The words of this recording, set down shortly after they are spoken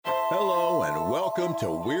Hello and welcome to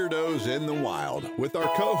Weirdos in the Wild with our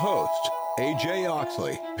co-host, AJ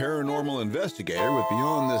Oxley, paranormal investigator with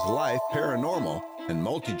Beyond This Life Paranormal and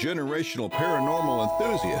multi-generational paranormal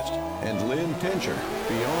enthusiast, and Lynn Tincher,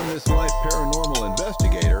 Beyond This Life paranormal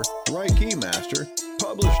investigator, Reiki master,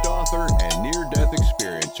 published author, and near-death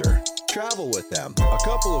experiencer. Travel with them, a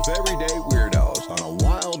couple of everyday weirdos on a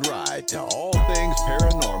wild ride to all things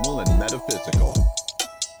paranormal and metaphysical.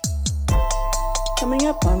 Coming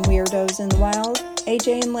up on Weirdos in the Wild,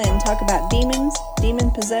 AJ and Lynn talk about demons,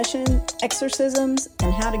 demon possession, exorcisms,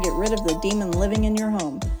 and how to get rid of the demon living in your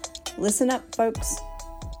home. Listen up, folks.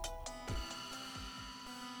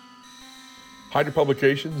 Hydra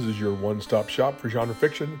Publications is your one-stop shop for genre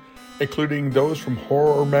fiction, including those from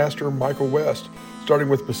horror master Michael West, starting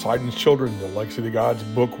with Poseidon's Children, The Legacy of the Gods,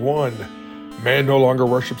 Book 1. Man no longer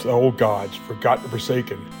worships the old gods, forgotten and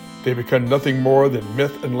forsaken. They become nothing more than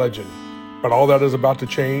myth and legend. But all that is about to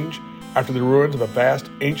change after the ruins of a vast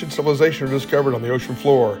ancient civilization are discovered on the ocean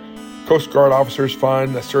floor. Coast Guard officers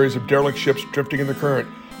find a series of derelict ships drifting in the current,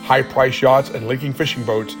 high-priced yachts and leaking fishing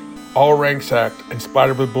boats, all ransacked and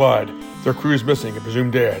splattered with blood, their crews missing and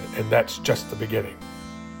presumed dead, and that's just the beginning.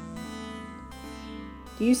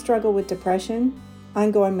 Do you struggle with depression,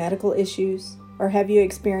 ongoing medical issues, or have you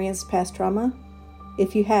experienced past trauma?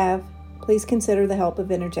 If you have, please consider the help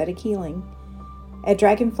of energetic healing. At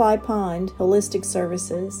Dragonfly Pond Holistic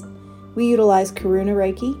Services, we utilize Karuna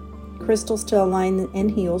Reiki, crystals to align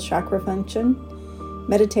and heal chakra function,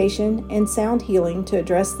 meditation, and sound healing to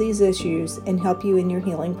address these issues and help you in your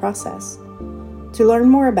healing process. To learn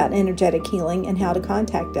more about energetic healing and how to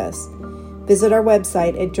contact us, visit our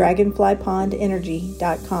website at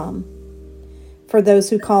dragonflypondenergy.com. For those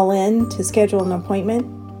who call in to schedule an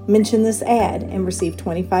appointment, mention this ad and receive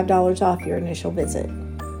 $25 off your initial visit.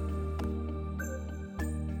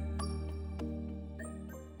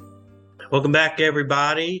 Welcome back,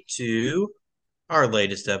 everybody, to our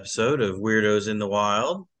latest episode of Weirdos in the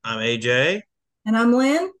Wild. I'm AJ. And I'm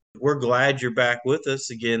Lynn. We're glad you're back with us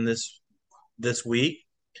again this week.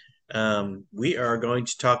 We are going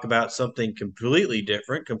to talk about something completely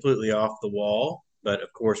different, completely off the wall, but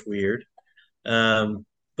of course weird. But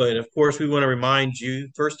of course, we want to remind you,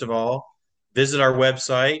 first of all, visit our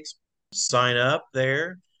website, sign up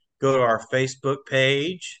there, go to our Facebook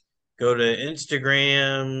page, go to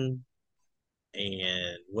Instagram.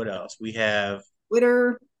 And what else? We have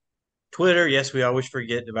Twitter. Yes, we always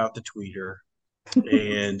forget about the Twitter.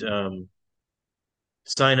 And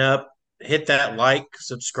sign up, hit that like,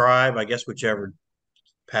 subscribe, I guess whichever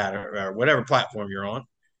pattern or whatever platform you're on.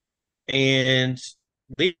 And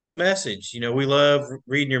leave a message. We love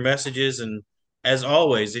reading your messages. And as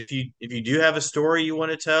always, if you do have a story you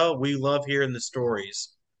want to tell, we love hearing the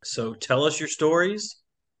stories. So tell us your stories.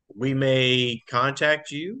 We may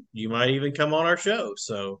contact you. You might even come on our show.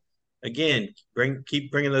 So, again,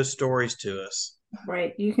 keep bringing those stories to us.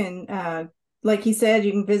 Right. You can, like he said,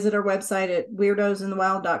 you can visit our website at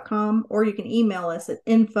weirdosinthewild.com, or you can email us at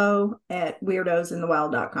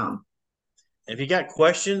info@weirdosinthewild.com. If you got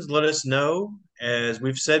questions, let us know. As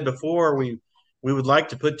we've said before, we would like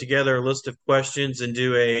to put together a list of questions and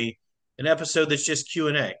do an episode that's just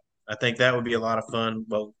Q&A. I think that would be a lot of fun.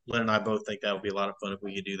 Well, Lynn and I both think that would be a lot of fun if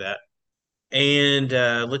we could do that. And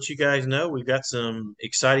let you guys know we've got some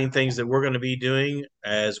exciting things that we're going to be doing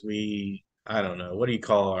as I don't know, what do you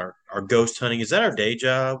call our ghost hunting? Is that our day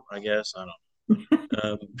job? I guess. I don't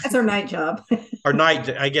know. That's our night job.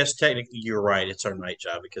 I guess technically you're right. It's our night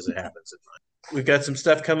job because it happens at night. We've got some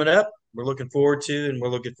stuff coming up we're looking forward to, and we're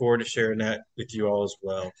looking forward to sharing that with you all as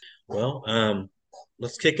well. Well,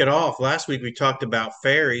 let's kick it off. Last week we talked about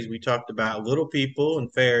fairies. We talked about little people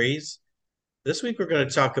and fairies. This week we're going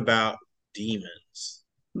to talk about demons.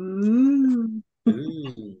 Ooh,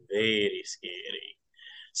 very scary.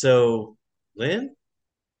 So, Lynn,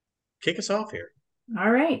 kick us off here.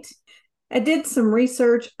 All right. I did some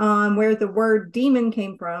research on where the word demon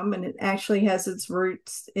came from, and it actually has its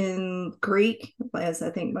roots in Greek, as I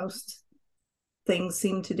think most things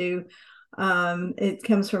seem to do. It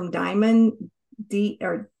comes from daimon,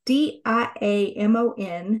 D-I-A-M-O-N,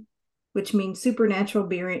 which means supernatural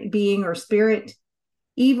being or spirit,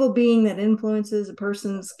 evil being that influences a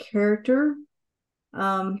person's character.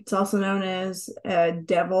 It's also known as a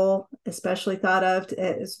devil, especially thought of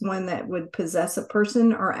as one that would possess a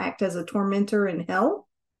person or act as a tormentor in hell.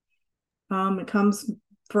 It comes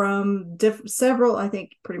from several, I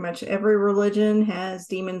think pretty much every religion has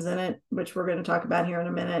demons in it, which we're going to talk about here in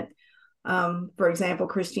a minute. For example,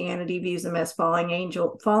 Christianity views them as fallen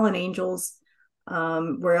angels.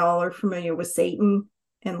 We all are familiar with Satan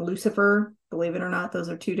and Lucifer. Believe it or not, those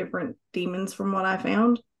are two different demons from what I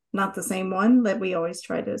found. not the same one that we always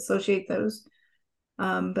try to associate those.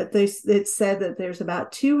 But it's said that there's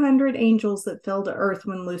about 200 angels that fell to earth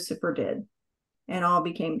when Lucifer did, and all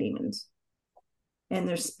became demons. And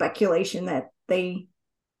there's speculation that they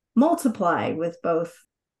multiply with both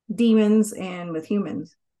demons and with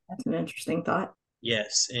humans. That's an interesting thought.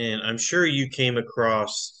 Yes, and I'm sure you came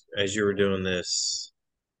across, as you were doing this,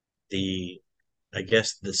 I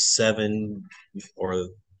guess the seven, or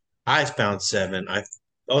I found seven. I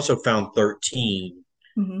also found 13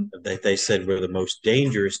 that they said were the most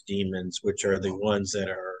dangerous demons, which are the ones that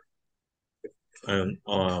are,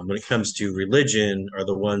 when it comes to religion, are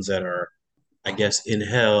the ones that are, I guess, in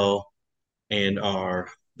hell and are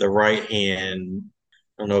the right hand.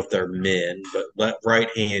 I don't know if they're men, but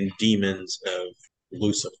right hand demons of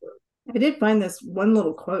Lucifer. I did find this one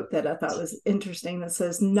little quote that I thought was interesting that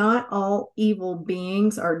says, "Not all evil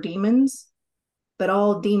beings are demons, but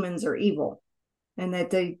all demons are evil, and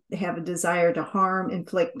that they have a desire to harm,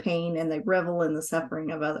 inflict pain, and they revel in the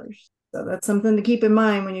suffering of others." So that's something to keep in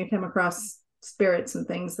mind when you come across spirits and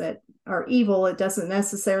things that are evil. It doesn't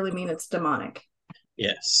necessarily mean it's demonic.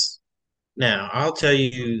 Yes. Now, I'll tell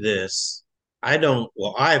you this. I've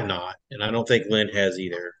not, and I don't think Lynn has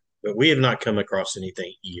either, but we have not come across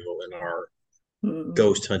anything evil in our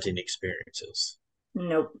ghost hunting experiences.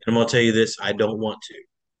 Nope. And I'm going to tell you this, I don't want to.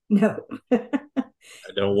 No.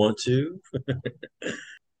 I don't want to.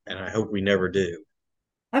 And I hope we never do.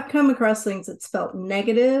 I've come across things that's felt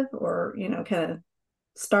negative or, kind of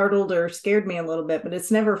startled or scared me a little bit, but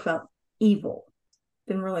it's never felt evil.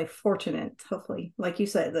 Been really fortunate, hopefully, like you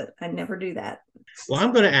said, that I never do that. Well,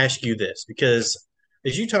 I'm going to ask you this because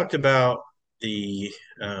as you talked about the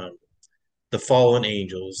fallen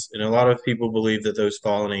angels, and a lot of people believe that those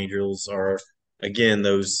fallen angels are, again,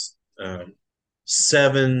 those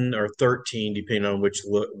 7 or 13, depending on which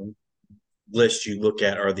list you look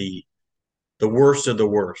at, are the worst of the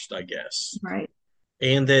worst, I guess. Right.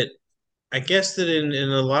 And that I guess that in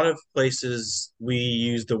a lot of places we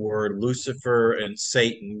use the word Lucifer and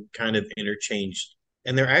Satan kind of interchanged,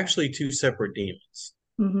 and they're actually two separate demons.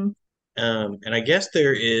 Mm-hmm. And I guess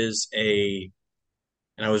there is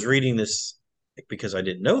and I was reading this because I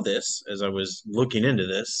didn't know this as I was looking into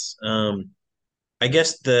this. I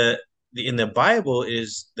guess in the Bible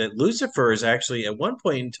is that Lucifer is actually at one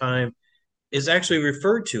point in time is actually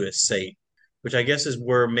referred to as Satan, which I guess is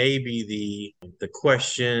where maybe the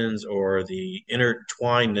questions or the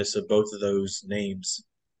intertwinedness of both of those names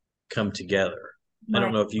come together. Right. I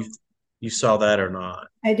don't know if you saw that or not.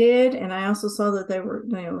 I did, and I also saw that they were,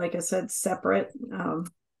 like I said, separate.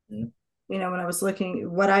 When I was looking,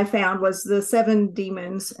 what I found was the 7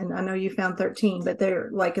 demons, and I know you found 13, but they're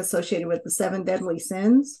like associated with the 7 deadly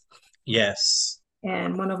sins. Yes.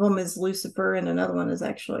 And one of them is Lucifer, and another one is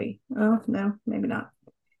actually, oh, no, maybe not.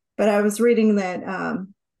 But I was reading that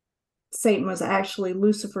Satan was actually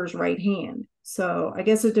Lucifer's right hand. So I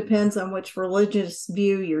guess it depends on which religious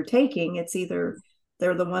view you're taking. It's either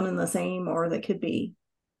they're the one and the same, or they could be,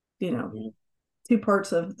 two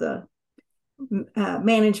parts of the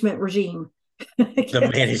management regime.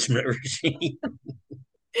 The management regime.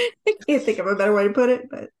 I can't think of a better way to put it,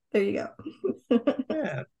 but there you go.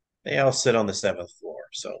 Yeah, they all sit on the 7th floor.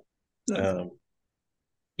 So,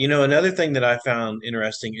 another thing that I found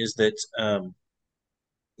interesting is that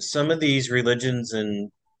some of these religions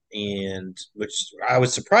and which I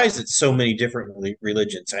was surprised that so many different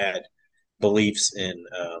religions had beliefs in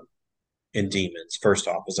demons. First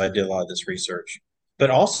off, as I did a lot of this research, but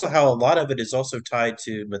also how a lot of it is also tied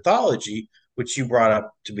to mythology, which you brought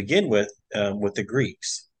up to begin with the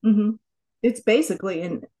Greeks. Mm-hmm. It's basically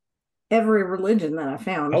in every religion that I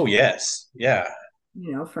found. Oh, yes. Yeah.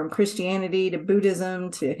 From Christianity to Buddhism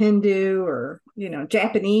to Hindu, or,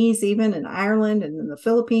 Japanese, even in Ireland and in the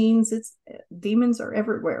Philippines. Demons are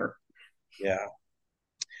everywhere. Yeah.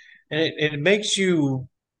 And it makes you,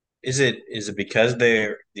 is it because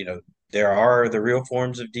there are the real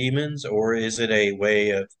forms of demons, or is it a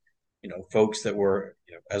way of, folks that were,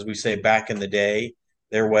 as we say back in the day,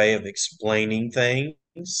 their way of explaining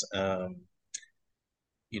things?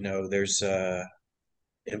 There's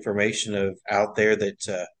information out there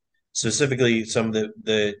that specifically some of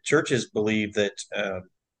the churches believe that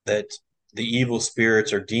that the evil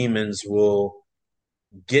spirits or demons will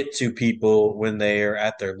get to people when they are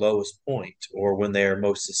at their lowest point or when they are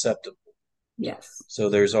most susceptible. Yes. So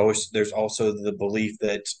there's also the belief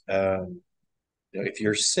that if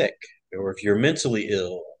you're sick, or if you're mentally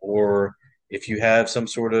ill, or if you have some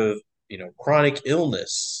sort of chronic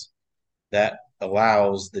illness, that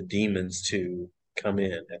allows the demons to come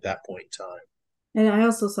in at that point in time. And I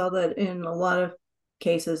also saw that in a lot of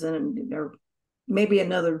cases, and they're maybe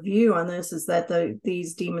another view on this is that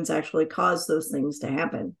these demons actually cause those things to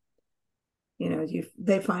happen.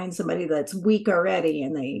 They find somebody that's weak already,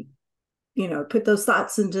 and they, put those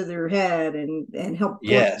thoughts into their head and help.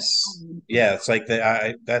 Yes. Yeah. It's like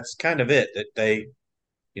that's kind of it, that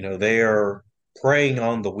they are preying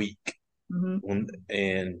on the weak,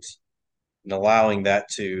 and allowing that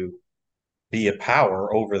to be a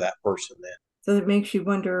power over that person then. So it makes you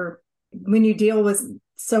wonder, when you deal with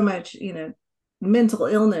so much, mental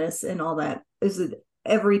illness and all that, is it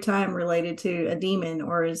every time related to a demon,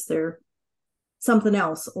 or is there something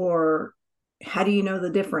else, or how do you know the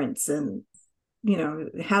difference, and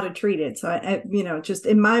how to treat it? So I just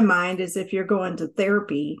in my mind is, if you're going to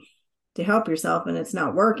therapy to help yourself and it's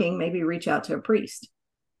not working, maybe reach out to a priest,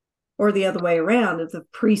 or the other way around, if the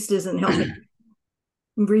priest isn't helping,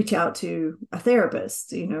 reach out to a therapist.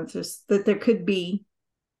 Just that there could be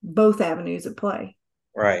both avenues at play.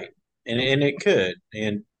 Right. And it could,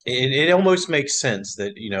 and it almost makes sense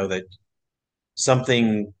that that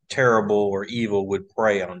something terrible or evil would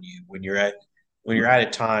prey on you when you're at a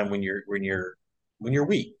time when you're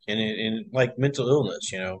weak, and like mental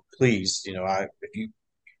illness. Please,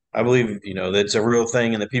 I believe that's a real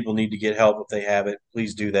thing, and that people need to get help if they have it.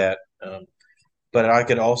 Please do that. But I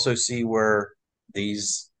could also see where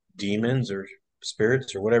these demons or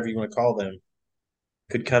spirits, or whatever you want to call them,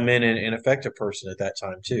 could come in and affect a person at that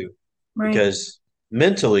time too, Right. because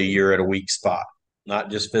mentally you're at a weak spot, not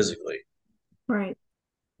just physically. Right.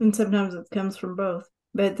 And sometimes it comes from both.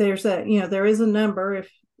 But there's there is a number.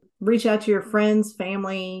 If reach out to your friends,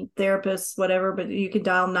 family, therapists, whatever, but you can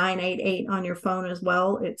dial 988 on your phone as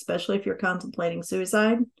well, especially if you're contemplating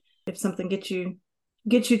suicide. If something gets you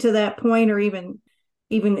to that point, or even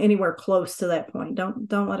anywhere close to that point,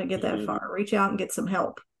 don't let it get that far. Reach out and get some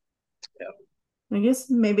help. Yeah. I guess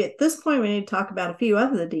maybe at this point we need to talk about a few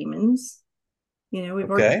other demons. We've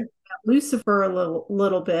already talked about Lucifer a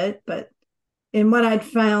little bit, but in what I'd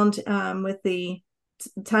found with the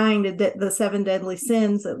tying to the 7 deadly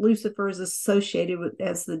sins, that Lucifer is associated with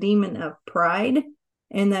as the demon of pride,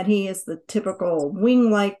 and that he is the typical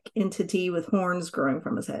wing-like entity with horns growing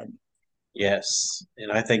from his head. Yes,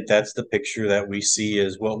 and I think that's the picture that we see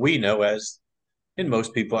as what we know as, in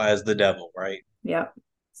most people, as the devil, right? Yep.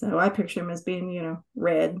 So I picture him as being,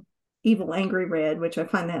 red, evil, angry red, which I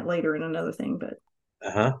find that later in another thing, but.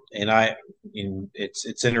 And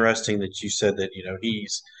it's interesting that you said that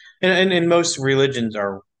he's, and most religions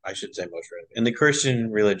are, I should say most religions, in the Christian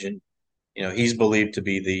religion, he's believed to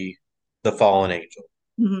be the fallen angel.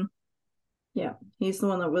 Mm-hmm. Yeah, he's the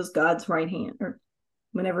one that was God's right hand, or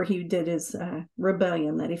whenever he did his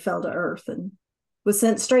rebellion, that he fell to earth and was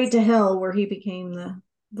sent straight to hell, where he became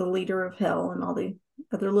the leader of hell and all the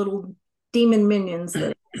other little demon minions.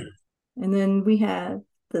 And then we have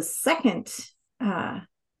the second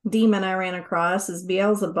demon I ran across is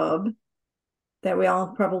Beelzebub, that we all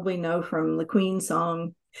probably know from the Queen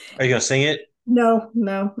song. Are you gonna sing it? No,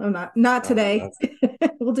 I'm not today. No.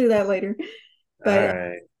 We'll do that later. But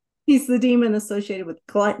he's the demon associated with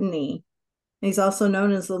gluttony. He's also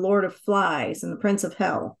known as the Lord of Flies and the Prince of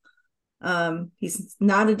Hell. He's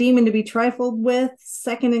not a demon to be trifled with,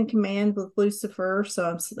 second in command with Lucifer.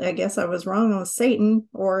 So I guess I was wrong on Satan,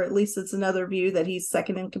 or at least it's another view that he's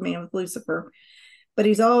second in command with Lucifer. But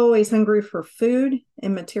he's always hungry for food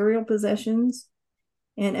and material possessions.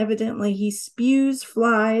 And evidently he spews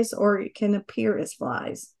flies, or it can appear as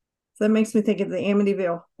flies. So that makes me think of the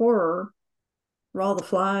Amityville Horror, where all the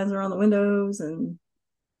flies are on the windows. And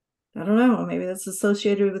I don't know, maybe that's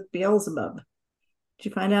associated with Beelzebub. Did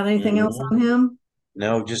you find out anything else on him?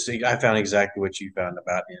 No, just I found exactly what you found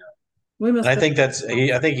about him. I think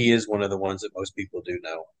he is one of the ones that most people do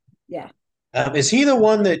know. Yeah. Is he the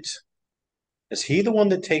one that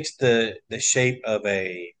takes the shape of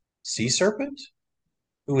a sea serpent?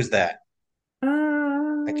 Who is that?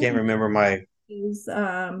 I can't remember He's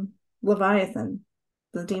Leviathan,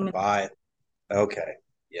 the demon. Leviathan. Okay.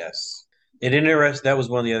 Yes. That was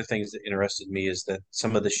one of the other things that interested me, is that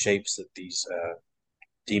some of the shapes that these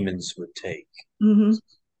demons would take. Mm-hmm.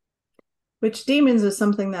 Which demons is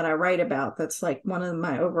something that I write about. That's like one of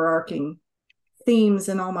my overarching themes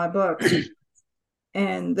in all my books.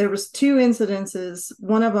 And there was 2 incidences.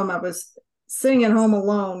 One of them, I was sitting at home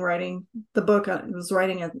alone writing the book. I was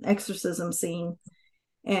writing an exorcism scene,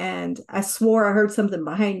 and I swore I heard something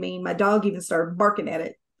behind me. My dog even started barking at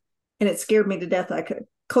it, and it scared me to death. I could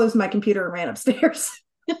close my computer and ran upstairs.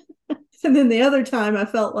 And then the other time I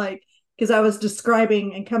felt like, because I was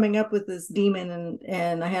describing and coming up with this demon,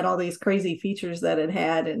 and I had all these crazy features that it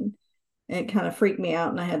had, and it kind of freaked me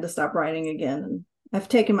out, and I had to stop writing again. And I've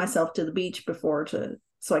taken myself to the beach before to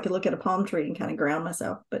so I could look at a palm tree and kind of ground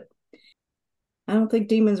myself. But I don't think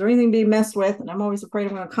demons are anything to be messed with, and I'm always afraid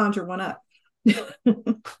I'm going to conjure one up.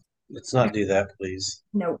 Let's not do that, please.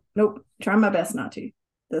 Nope. Try my best not to.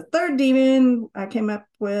 The third demon I came up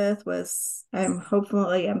with was,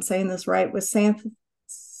 hopefully I'm saying this right, was Sathanas,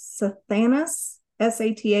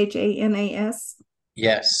 Sathanas.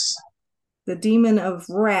 Yes. The demon of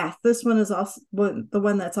wrath. This one is also the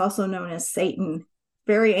one that's also known as Satan.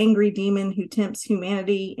 Very angry demon who tempts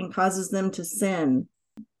humanity and causes them to sin.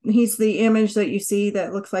 He's the image that you see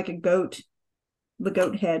that looks like a goat, the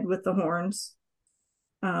goat head with the horns.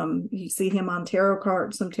 You see him on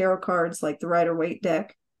some tarot cards like the Rider-Waite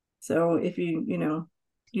deck. So if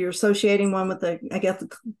you're associating one with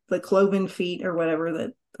the cloven feet or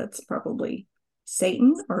whatever, that's probably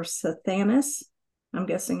Satan or Sathanas, I'm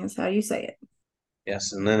guessing is how you say it.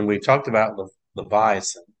 Yes, and then we talked about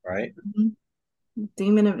Leviathan, right? Mm-hmm.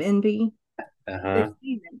 Demon of envy. Uh-huh.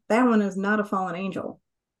 That one is not a fallen angel.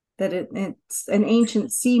 It's an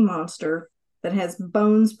ancient sea monster that has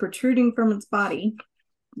bones protruding from its body,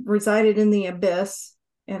 resided in the abyss,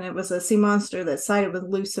 and it was a sea monster that sided with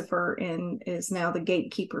Lucifer and is now the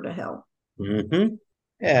gatekeeper to hell. Mm-hmm.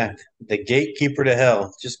 Yeah, the gatekeeper to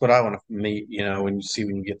hell. Just what I want to meet, when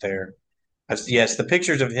you get there. Yes, the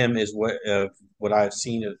pictures of him is what I've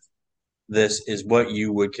seen of this is what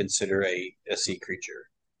you would consider a sea creature.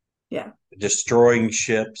 Yeah. Destroying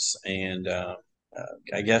ships and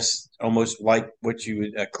I guess almost like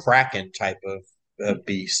a kraken type of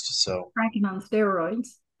beast. So kraken on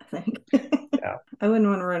steroids, I think. Yeah. I wouldn't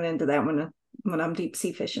want to run into that one when I'm deep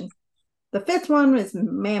sea fishing. The fifth one was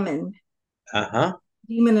Mammon. Uh-huh.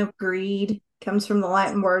 Demon of greed, comes from the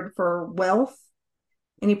Latin word for wealth,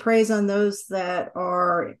 and he preys on those that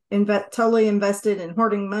are totally invested in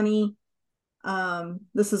hoarding money.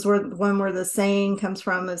 This is where the saying comes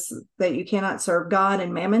from, is that you cannot serve God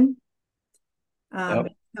and mammon.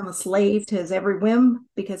 Become a slave to his every whim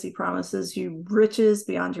because he promises you riches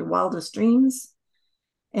beyond your wildest dreams.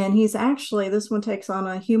 And this one takes on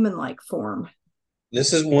a human-like form.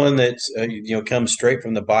 This is one that comes straight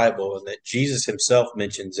from the Bible, and that Jesus himself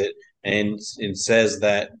mentions it and says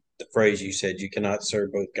that the phrase you said, you cannot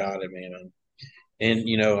serve both God and mammon.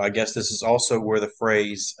 And I guess this is also where the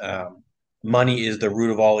phrase money is the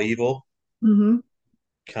root of all evil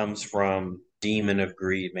comes from. Demon of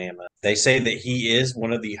greed, mammon. They say that he is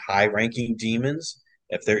one of the high-ranking demons.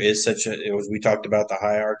 If there is as we talked about the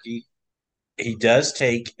hierarchy, he does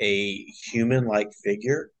take a human-like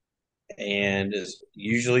figure and is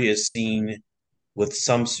usually seen with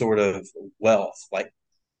some sort of wealth, like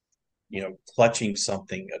clutching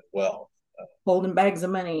something of wealth, holding bags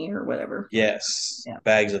of money or whatever. Yes, yeah.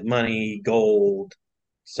 Bags of money, gold,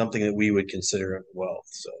 something that we would consider of wealth.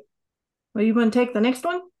 So, well, you want to take the next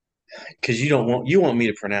one? Because you want me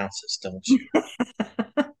to pronounce this, don't you?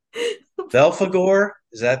 Belphegor,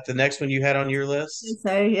 is that the next one you had on your list?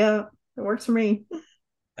 Say, yeah, it works for me.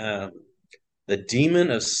 The demon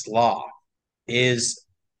of sloth is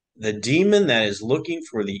the demon that is looking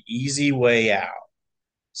for the easy way out.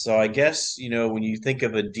 So I guess, when you think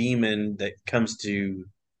of a demon that comes to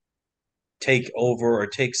take over or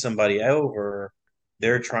take somebody over,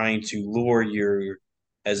 they're trying to lure you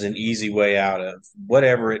as an easy way out of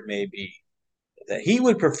whatever it may be. That he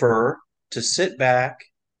would prefer to sit back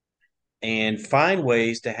and find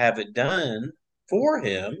ways to have it done for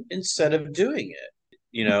him instead of doing it.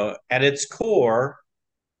 At its core,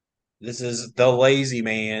 this is the lazy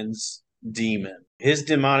man's demon. His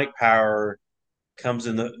demonic power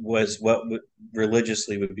was what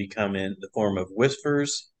religiously would become in the form of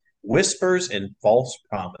whispers, and false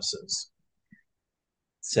promises.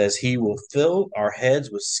 It says he will fill our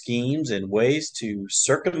heads with schemes and ways to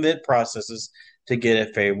circumvent processes to get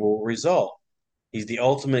a favorable result. He's the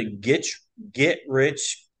ultimate get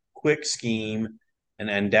rich quick scheme,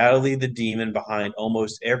 and undoubtedly the demon behind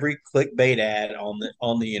almost every clickbait ad on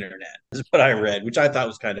the internet. This is what I read, which I thought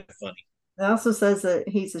was kind of funny. It also says that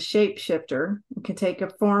he's a shapeshifter and can take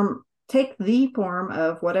the form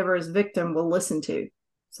of whatever his victim will listen to,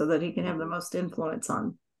 so that he can have the most influence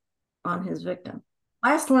on his victim.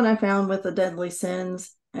 Last one I found with the deadly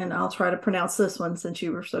sins, and I'll try to pronounce this one since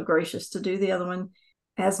you were so gracious to do the other one.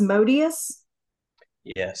 Asmodeus.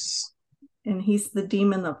 Yes. And he's the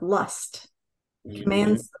demon of lust.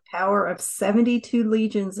 Commands the power of 72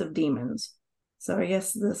 legions of demons. So I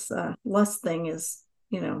guess this lust thing is,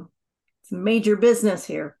 it's major business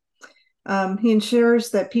here. He ensures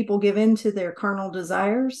that people give in to their carnal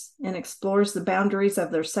desires and explores the boundaries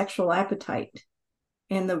of their sexual appetite.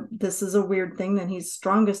 And this is a weird thing, that he's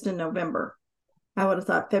strongest in November. I would have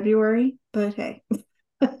thought February, but hey.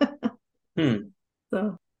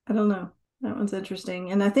 So I don't know. That one's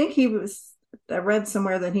interesting. And I think I read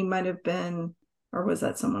somewhere that he might have been, or was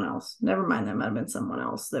that someone else? Never mind, that might have been someone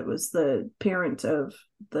else that was the parent of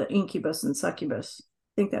the incubus and succubus.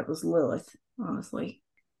 I think that was Lilith, honestly.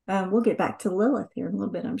 We'll get back to Lilith here in a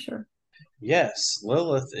little bit, I'm sure. Yes,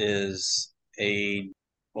 Lilith is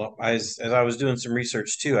well, as I was doing some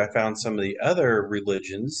research too, I found some of the other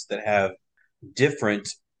religions that have different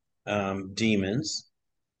demons,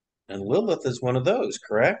 and Lilith is one of those,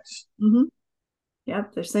 correct? Mm-hmm.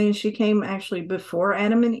 Yep, they're saying she came actually before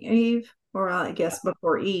Adam and Eve, or I guess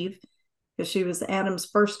before Eve, because she was Adam's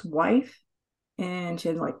first wife, and she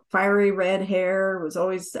had like fiery red hair, was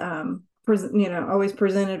always always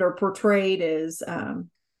presented or portrayed as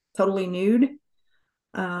totally nude.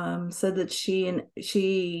 Said that she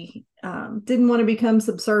didn't want to become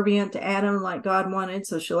subservient to Adam like God wanted,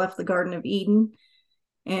 so she left the Garden of Eden,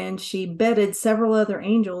 and she bedded several other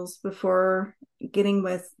angels before getting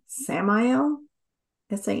with Samael,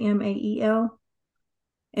 Samael,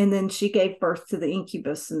 and then she gave birth to the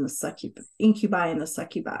incubus and the incubi and the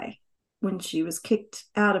succubi. When she was kicked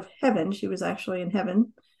out of heaven, she was actually in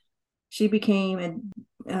heaven. She became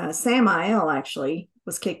Samael actually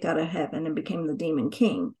was kicked out of heaven and became the demon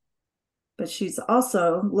king. But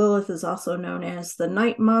Lilith is also known as the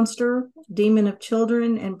night monster, demon of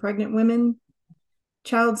children and pregnant women,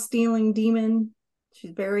 child stealing demon.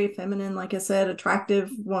 She's very feminine, like I said, attractive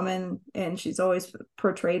woman, and she's always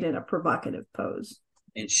portrayed in a provocative pose.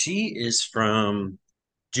 And she is from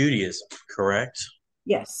Judaism, correct?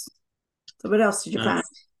 Yes. So what else did you find?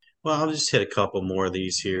 Well, I'll just hit a couple more of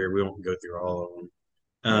these here. We won't go through all of them.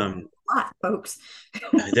 A lot, folks.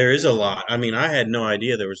 There is a lot. I mean, I had no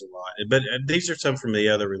idea there was a lot, but these are some from the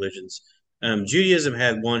other religions. Judaism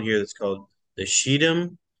had one here that's called the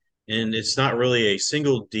Sheddim, and it's not really a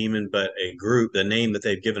single demon, but a group, the name that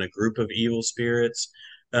they've given a group of evil spirits.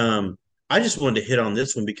 I just wanted to hit on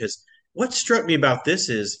this one because what struck me about this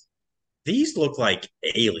is these look like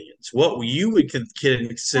aliens, what you would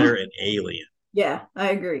consider an alien. Yeah, I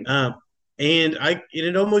agree. And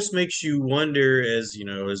it almost makes you wonder, as you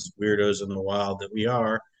know, as weirdos in the wild that we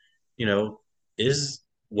are, you know,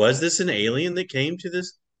 was this an alien that came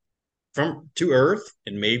to Earth,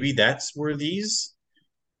 and maybe that's where these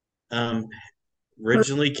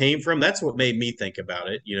originally came from? That's what made me think about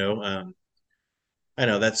it. I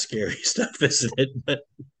know that's scary stuff, isn't it? But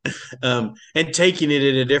and taking it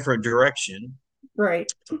in a different direction,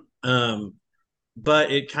 right?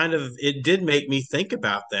 But it did make me think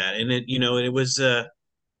about that, and it was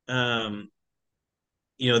um,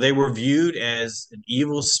 they were viewed as an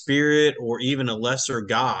evil spirit or even a lesser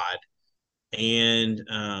god, and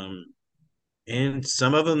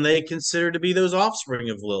some of them they consider to be those offspring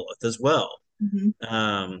of Lilith as well.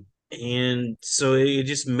 Mm-hmm. And so it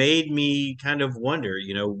just made me kind of wonder,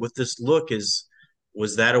 with this look,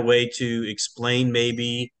 was that a way to explain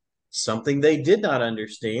maybe something they did not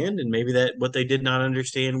understand, and maybe that what they did not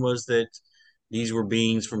understand was that these were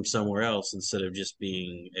beings from somewhere else instead of just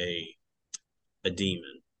being a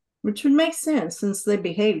demon. Which would make sense since they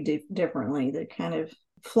behave differently. They kind of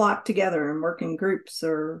flock together and work in groups,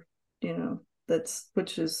 or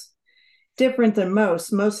which is different than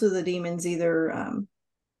most. Most of the demons either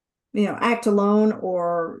act alone,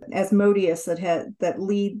 or Asmodeus that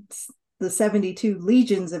leads the 72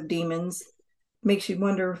 legions of demons. Makes you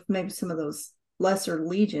wonder if maybe some of those lesser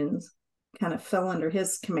legions kind of fell under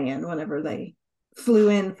his command whenever they flew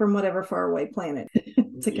in from whatever faraway planet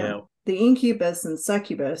to come. The incubus and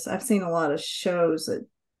succubus, I've seen a lot of shows, a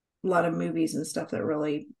lot of movies and stuff that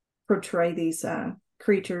really portray these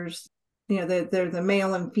creatures. They're the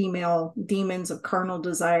male and female demons of carnal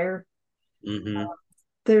desire. Mm-hmm.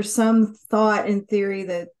 There's some thought and theory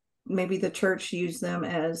that maybe the church used them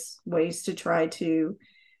as ways to try to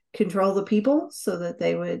control the people so that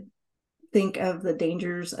they would think of the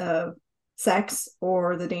dangers of sex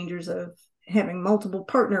or the dangers of having multiple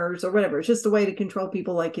partners or whatever. It's just a way to control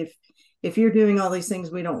people. Like if you're doing all these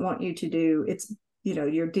things we don't want you to do, it's,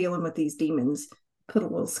 you're dealing with these demons, put a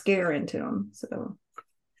little scare into them. So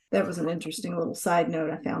that was an interesting little side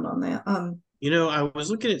note I found on that. I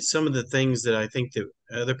was looking at some of the things that I think that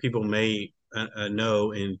other people may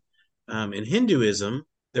know in Hinduism.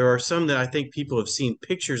 There are some that I think people have seen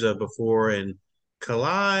pictures of before, and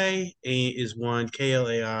Kalai is one,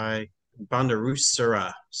 Klai,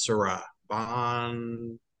 Bandarusara,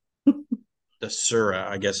 the Sura,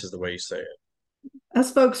 I guess is the way you say it.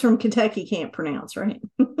 Us folks from Kentucky can't pronounce, right?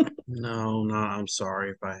 No, I'm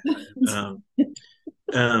sorry if I.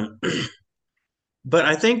 But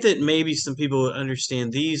I think that maybe some people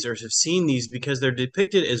understand these or have seen these because they're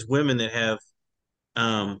depicted as women that have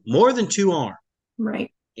more than two arms.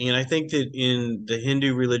 Right. And I think that in the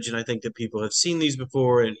Hindu religion, I think that people have seen these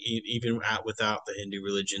before, and even out without the Hindu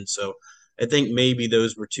religion. So I think maybe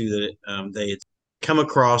those were two that they had come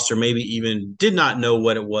across, or maybe even did not know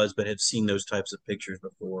what it was, but have seen those types of pictures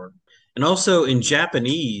before. And also in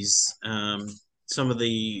Japanese, some of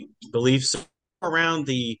the beliefs around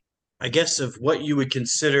I guess, of what you would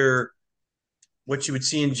consider, what you would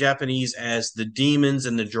see in Japanese as the demons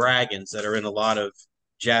and the dragons that are in a lot of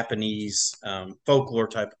Japanese folklore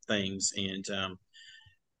type of things, and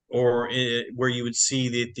where you would see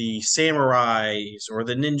that the samurais or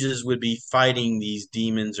the ninjas would be fighting these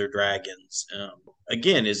demons or dragons.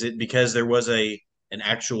 Again, is it because there was an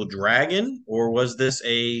actual dragon, or was this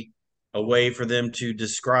a way for them to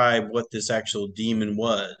describe what this actual demon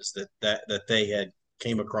was that they had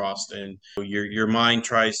came across? And your mind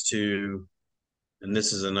tries to, and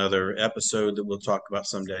this is another episode that we'll talk about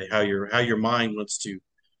someday, how your mind wants to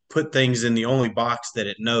put things in the only box that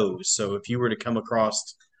it knows. So if you were to come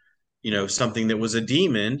across, something that was a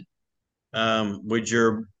demon, would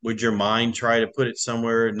your mind try to put it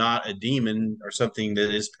somewhere not a demon or something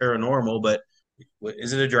that is paranormal, but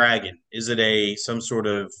is it a dragon? Is it a some sort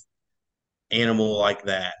of animal like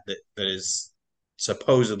that is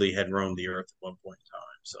supposedly had roamed the earth at one point in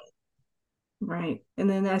time? So Right. And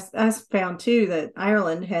then I found too that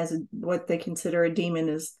Ireland has what they consider a demon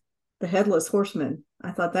is the headless horseman.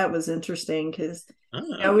 I thought that was interesting because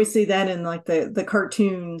I always see that in like the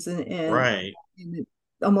cartoons, right. and it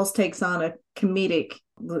almost takes on a comedic,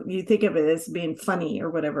 you think of it as being funny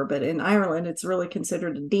or whatever, but in Ireland it's really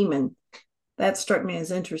considered a demon. That struck me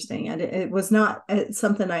as interesting. It was not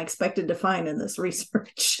something I expected to find in this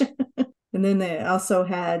research. And then they also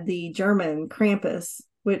had the German Krampus,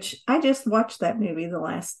 which I just watched that movie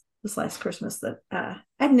this last Christmas. That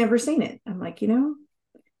I'd never seen it. I'm like,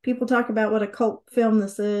 people talk about what a cult film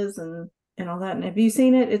this is and all that. And have you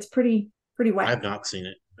seen it? It's pretty wacky. I've not seen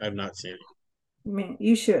it. Man,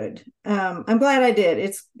 you should. I'm glad I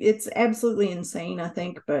did. It's absolutely insane, I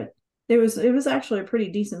think, but it was actually a pretty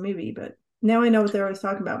decent movie. But now I know what they're always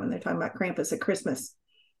talking about when they're talking about Krampus at Christmas,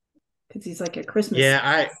 because he's like a Christmas.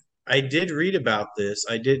 Yeah, I did read about this.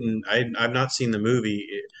 I've not seen the movie.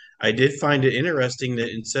 I did find it interesting that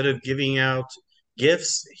instead of giving out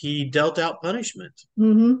gifts, he dealt out punishment.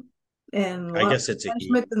 Mm-hmm. And I guess it's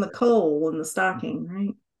punishment in the coal and the stocking,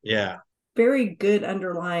 right? Yeah. Very good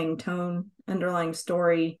underlying tone, underlying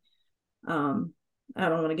story. I don't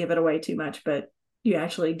want to give it away too much, but you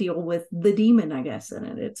actually deal with the demon, I guess, in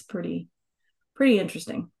it. It's pretty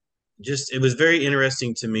interesting. Just, it was very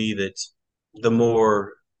interesting to me that the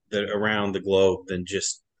more that around the globe than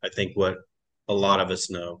just, I think, what a lot of us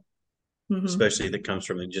know, especially that comes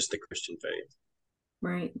from just the Christian faith.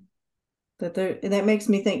 Right. That makes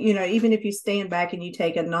me think, even if you stand back and you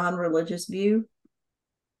take a non-religious view,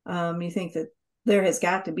 you think that there has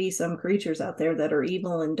got to be some creatures out there that are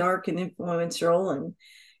evil and dark and influential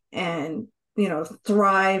and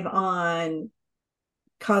thrive on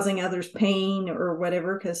causing others pain or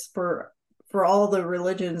whatever. Because for all the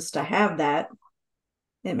religions to have that,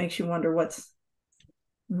 it makes you wonder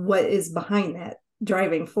what is behind that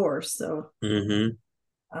driving force. So,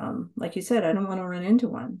 like you said, I don't want to run into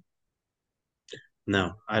one.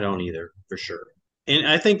 No, I don't either, for sure. And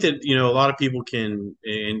I think that, a lot of people can,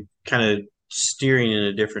 and kind of steering in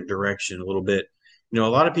a different direction a little bit. A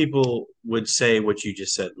lot of people would say what you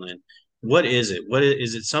just said, Lynn. What is it?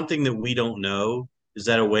 Is it something that we don't know? Is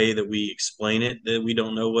that a way that we explain it, that we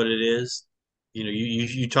don't know what it is?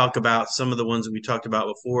 You talk about some of the ones that we talked about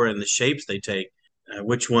before and the shapes they take.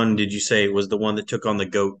 Which one did you say was the one that took on the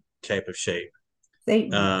goat type of shape?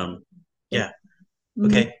 Satan. Yeah.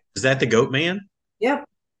 Okay. Is that the goat man? Yep.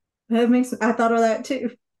 I thought of that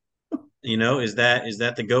too. Is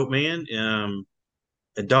that the goat man?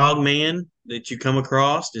 A dog man that you come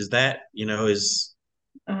across? Is that, is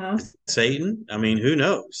Satan? I mean, who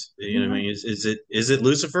knows? I mean, is it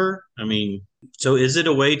Lucifer? I mean, so is it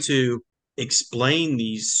a way to explain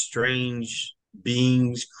these strange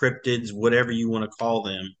beings, cryptids, whatever you want to call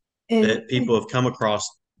them, that people have come across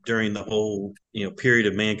during the whole, period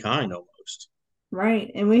of mankind almost?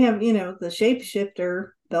 Right. And we have, the shapeshifter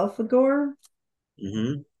Belphegor.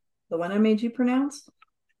 Mm-hmm. The one I made you pronounce.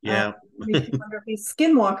 Yeah. Makes you wonder if he's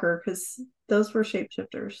Skinwalker, because those were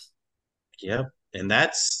shapeshifters. Yeah. And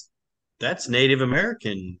that's Native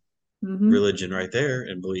American religion right there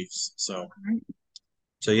and beliefs. So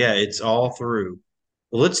yeah, it's all through.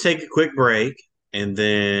 Well, let's take a quick break and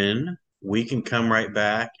then we can come right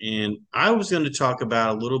back. And I was going to talk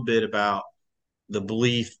about a little bit about the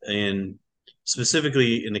belief in,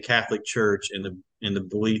 specifically in the Catholic Church, and the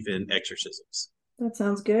belief in exorcisms. That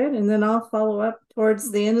sounds good. And then I'll follow up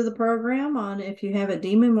towards the end of the program on if you have a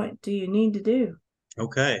demon, what do you need to do?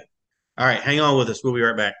 Okay. All right. Hang on with us. We'll be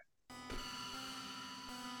right back.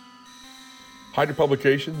 Hydra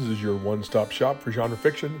Publications is your one-stop shop for genre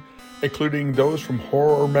fiction, including those from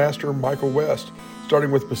horror master Michael West,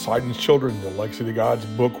 starting with Poseidon's Children, The Legacy of the Gods,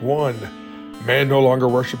 Book 1. Man no longer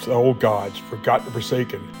worships the old gods, forgotten and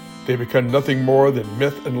forsaken. They become nothing more than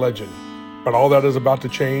myth and legend. But all that is about to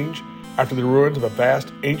change after the ruins of a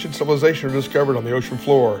vast ancient civilization are discovered on the ocean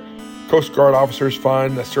floor. Coast Guard officers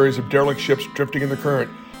find a series of derelict ships drifting in the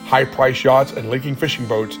current, high-priced yachts and leaking fishing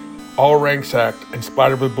boats, all ransacked and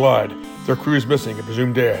splattered with blood. Their crew is missing and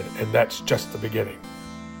presumed dead, and that's just the beginning.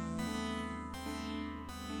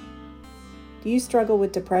 Do you struggle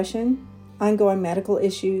with depression, ongoing medical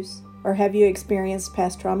issues, or have you experienced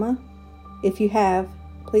past trauma? If you have,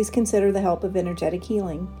 please consider the help of energetic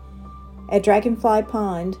healing. At Dragonfly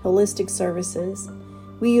Pond Holistic Services,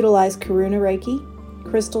 we utilize Karuna Reiki,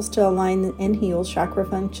 crystals to align and heal chakra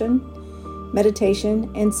function, meditation,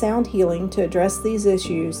 and sound healing to address these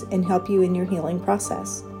issues and help you in your healing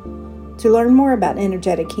process. To learn more about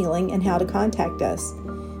energetic healing and how to contact us,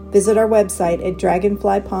 visit our website at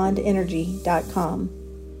dragonflypondenergy.com.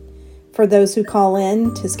 For those who call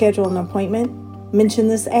in to schedule an appointment, mention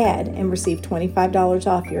this ad and receive $25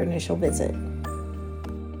 off your initial visit.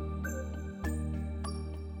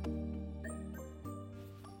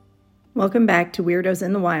 Welcome back to Weirdos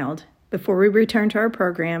in the Wild. Before we return to our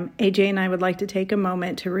program, AJ and I would like to take a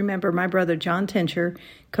moment to remember my brother John Tincher,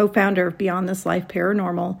 co-founder of Beyond This Life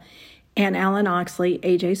Paranormal, and Alan Oxley,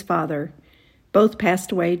 AJ's father. Both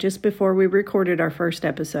passed away just before we recorded our first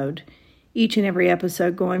episode. Each and every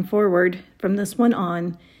episode going forward, from this one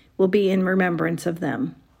on, will be in remembrance of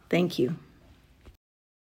them. Thank you.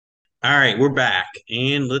 All right, we're back,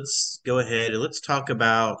 and let's go ahead and let's talk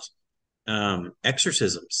about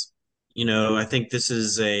exorcisms. I think this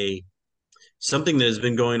is something that has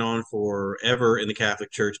been going on forever in the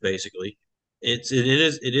Catholic Church. Basically, it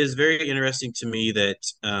is very interesting to me that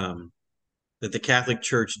the Catholic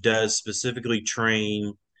Church does specifically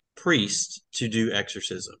train priests to do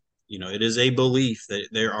exorcism. It is a belief that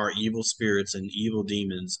there are evil spirits and evil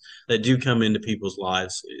demons that do come into people's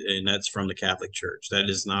lives, and that's from the Catholic Church. That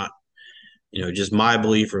is not, just my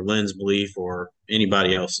belief or Lynn's belief or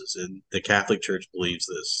anybody else's. And the Catholic Church believes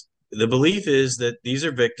this. The belief is that these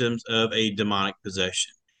are victims of a demonic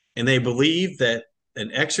possession, and they believe that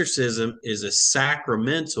an exorcism is a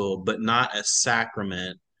sacramental, but not a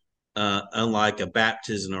sacrament, unlike a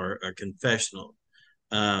baptism or a confessional.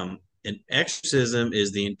 An exorcism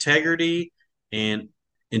is the integrity and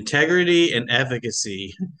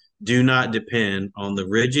efficacy do not depend on the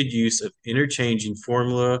rigid use of interchanging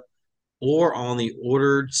formula or on the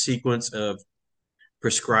ordered sequence of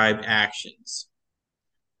prescribed actions.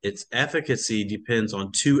 Its efficacy depends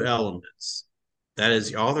on two elements. That is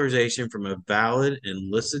the authorization from a valid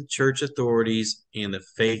and listed church authorities and the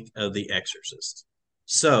faith of the exorcist.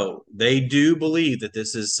 So they do believe that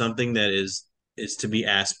this is something that is to be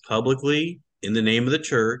asked publicly in the name of the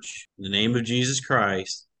church, in the name of Jesus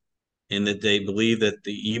Christ, and that they believe that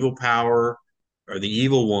the evil power or the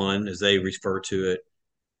evil one, as they refer to it,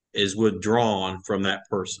 is withdrawn from that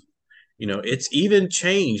person. It's even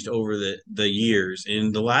changed over the years.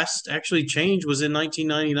 And the last actually change was in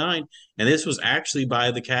 1999. And this was actually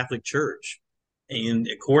by the Catholic Church. And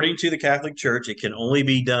according to the Catholic Church, it can only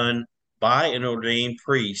be done by an ordained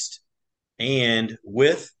priest and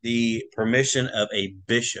with the permission of a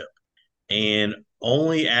bishop. And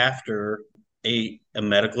only after a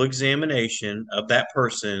medical examination of that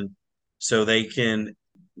person, so they can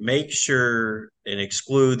make sure and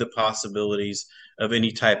exclude the possibilities of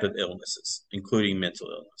any type of illnesses, including mental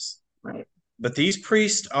illness. Right. But these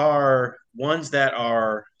priests are ones that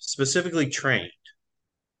are specifically trained,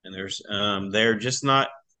 and they're just not,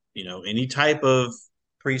 any type of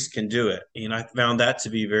priest can do it. And I found that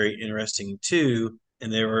to be very interesting too.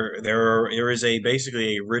 And there is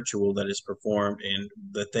basically a ritual that is performed and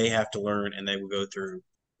that they have to learn and they will go through.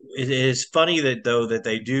 It is funny that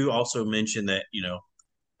they do also mention that,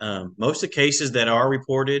 most of the cases that are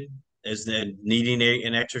reported as needing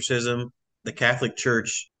an exorcism, the Catholic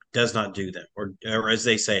Church does not do them, or as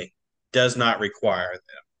they say, does not require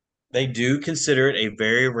them. They do consider it a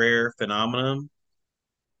very rare phenomenon,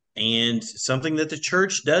 and something that the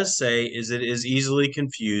church does say is it is easily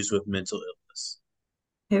confused with mental illness.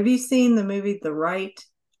 Have you seen the movie The Rite,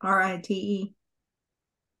 Rite?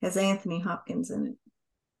 Has Anthony Hopkins in it?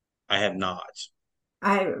 I have not.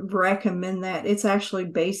 I recommend that. It's actually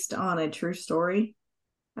based on a true story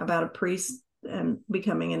about a priest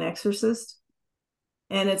becoming an exorcist.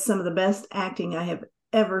 And it's some of the best acting I have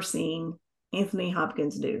ever seen Anthony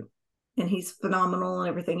Hopkins do. And he's phenomenal in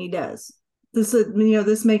everything he does.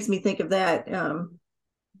 This makes me think of that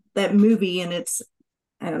movie, and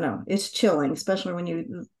I don't know, it's chilling, especially when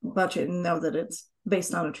you watch it and know that it's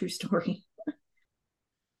based on a true story.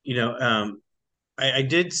 I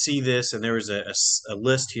did see this, and there was a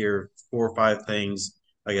list here, 4 or 5 things,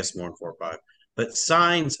 I guess more than 4 or 5, but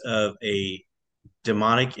signs of a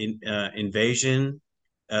demonic invasion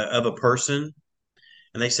of a person.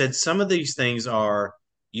 And they said some of these things are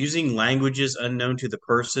using languages unknown to the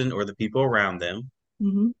person or the people around them,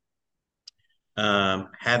 Mm-hmm.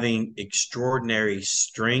 having extraordinary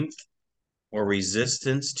strength or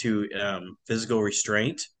resistance to physical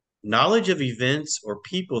restraint, knowledge of events or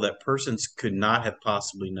people that persons could not have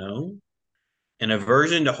possibly known, an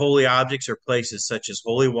aversion to holy objects or places such as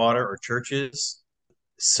holy water or churches,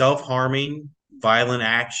 self-harming, violent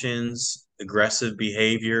actions, aggressive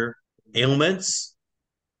behavior, ailments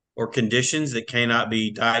or conditions that cannot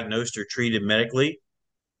be diagnosed or treated medically.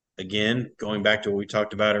 Again, going back to what we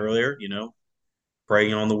talked about earlier,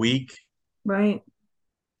 preying on the weak, Right.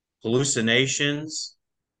 hallucinations,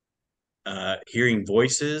 hearing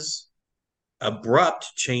voices,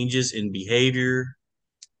 abrupt changes in behavior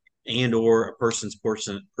and or a person's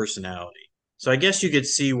personality. So I guess you could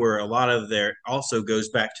see where a lot of there also goes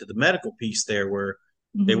back to the medical piece there, where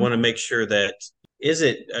they Mm-hmm. want to make sure that is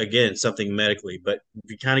it, again, something medically, but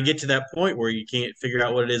if you kind of get to that point where you can't figure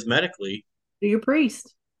out what it is medically. Do your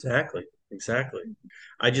priest. Exactly.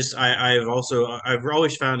 I've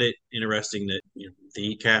always found it interesting that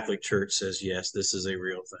the Catholic Church says, yes, this is a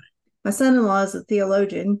real thing. My son-in-law is a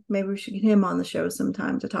theologian. Maybe we should get him on the show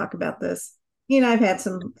sometime to talk about this. I've had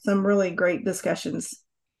some really great discussions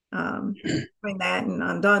between that and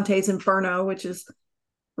on Dante's Inferno, which is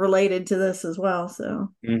related to this as well.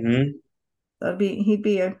 So he'd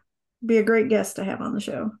be a great guest to have on the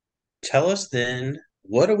show. Tell us then,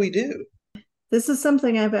 what do we do? This is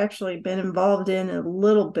something I've actually been involved in a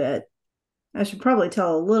little bit. I should probably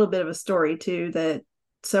tell a little bit of a story too, that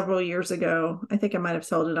several years ago, I think I might have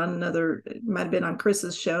told it on it might have been on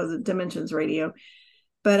Chris's show, the Dimensions Radio,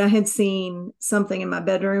 but I had seen something in my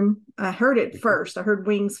bedroom. I heard it first. I heard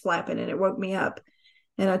wings flapping and it woke me up,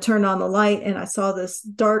 and I turned on the light and I saw this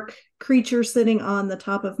dark creature sitting on the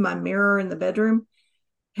top of my mirror in the bedroom.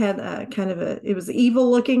 Had it was evil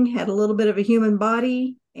looking, had a little bit of a human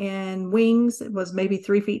body and wings. It was maybe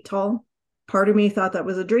 3 feet tall. Part of me thought that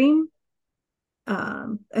was a dream,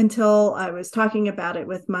 until I was talking about it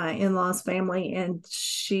with my in-laws family, and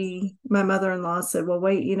my mother-in-law said, well,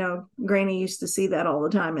 wait, Granny used to see that all the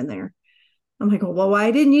time in there. I'm like, well,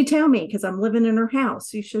 why didn't you tell me? Because I'm living in her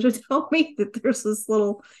house. You should have told me that there's this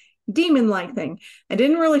little demon-like thing. I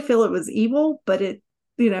didn't really feel it was evil, but it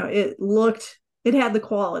had the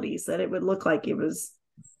qualities that it would look like it was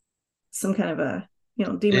some kind of a,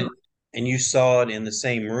 demon. And you saw it in the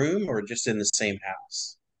same room or just in the same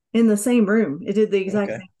house? In the same room. It did the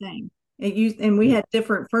exact same thing. And we had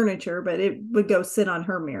different furniture, but it would go sit on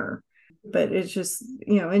her mirror. But it's just,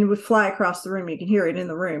 and it would fly across the room. You can hear it in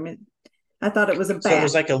the room. I thought it was a bat. So it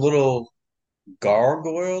was like a little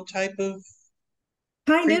gargoyle type of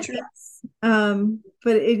creature? Of, yes.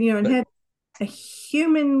 But it had a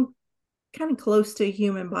human, kind of close to a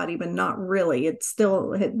human body, but not really. It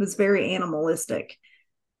was very animalistic,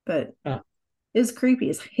 but it was creepy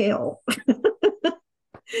as hell.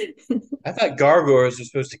 I thought gargoyles were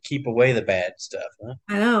supposed to keep away the bad stuff, huh?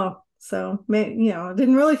 I know. So, it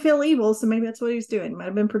didn't really feel evil. So maybe that's what he was doing. Might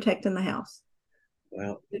have been protecting the house.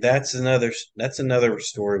 Well, that's another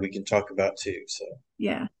story we can talk about too. So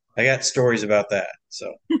yeah, I got stories about that.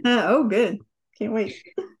 So oh, good. Can't wait.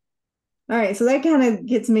 All right. So that kind of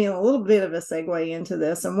gets me a little bit of a segue into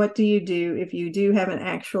this. And what do you do if you do have an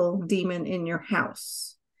actual demon in your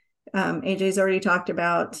house? AJ's already talked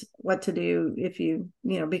about what to do if you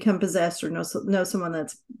become possessed or know someone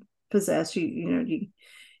that's possessed. You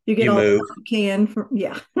get all move. you can from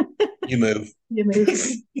you move.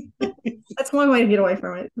 That's one way to get away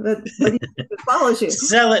from it, but it follows you.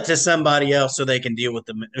 Sell it to somebody else so they can deal with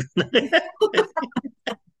the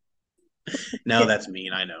No, that's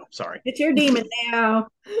mean. I know. Sorry. It's your demon now.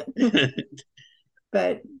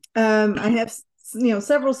 But I have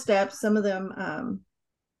several steps. Some of them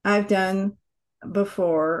I've done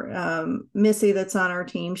before. Missy, that's on our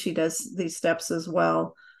team, she does these steps as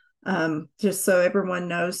well. Just so everyone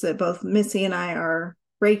knows that both Missy and I are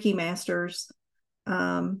Reiki masters.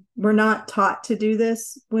 We're not taught to do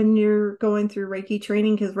this when you're going through Reiki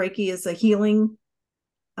training, because Reiki is a healing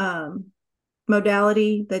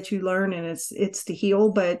modality that you learn, and it's to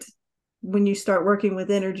heal. But when you start working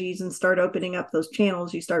with energies and start opening up those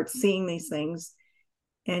channels, you start seeing these things,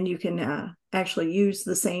 and you can actually use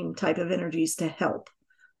the same type of energies to help,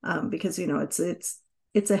 because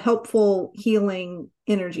it's a helpful healing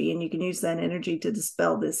energy, and you can use that energy to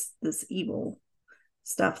dispel this evil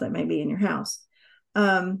stuff that may be in your house.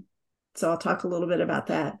 So I'll talk a little bit about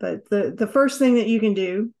that. But the first thing that you can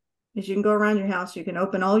do is you can go around your house. You can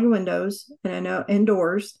open all your windows and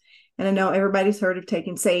doors. And I know everybody's heard of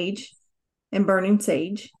taking sage and burning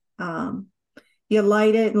sage. You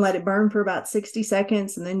light it and let it burn for about 60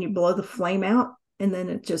 seconds, and then you blow the flame out, and then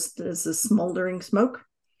it just is a smoldering smoke.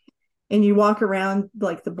 And you walk around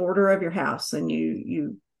like the border of your house, and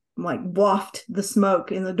you like waft the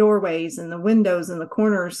smoke in the doorways and the windows and the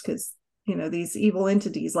corners, because these evil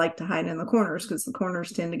entities like to hide in the corners, because the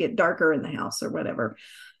corners tend to get darker in the house or whatever.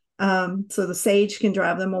 So the sage can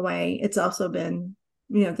drive them away. It's also been,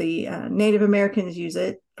 the Native Americans use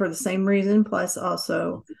it for the same reason. Plus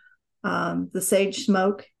also the sage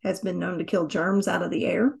smoke has been known to kill germs out of the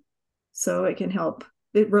air. So it can help.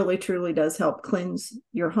 It really truly does help cleanse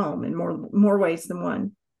your home in more ways than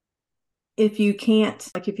one. If you can't,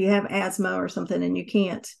 like if you have asthma or something and you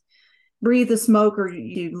can't breathe the smoke, or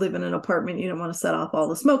you live in an apartment, you don't want to set off all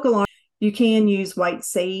the smoke alarm, you can use white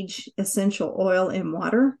sage essential oil in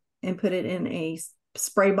water and put it in a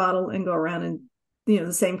spray bottle and go around and,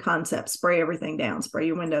 the same concept, spray everything down, spray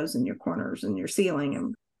your windows and your corners and your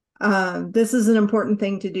ceiling. And this is an important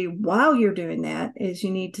thing to do while you're doing that, is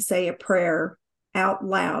you need to say a prayer out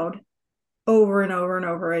loud over and over and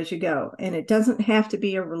over as you go. And it doesn't have to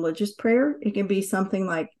be a religious prayer. It can be something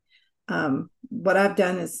like, what I've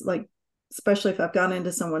done is, like, especially if I've gone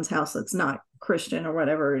into someone's house that's not Christian or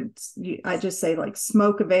whatever, I just say, like,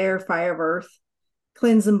 smoke of air, fire of earth,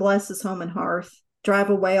 cleanse and bless his home and hearth, drive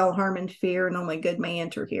away all harm and fear, and only good may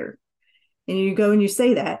enter here. And you go and you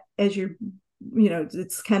say that as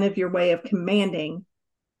it's kind of your way of commanding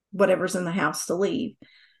whatever's in the house to leave.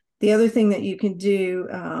 The other thing that you can do,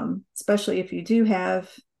 especially if you do have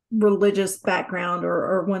religious background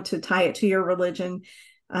or want to tie it to your religion,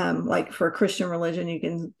 like for a Christian religion, you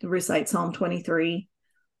can recite Psalm 23,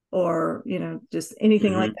 or, just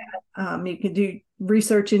anything like that. You can do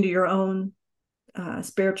research into your own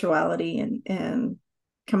spirituality and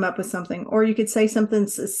come up with something. Or you could say something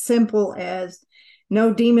as simple as,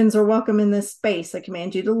 no demons are welcome in this space. I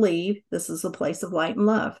command you to leave. This is a place of light and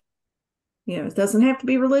love. It doesn't have to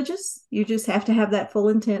be religious. You just have to have that full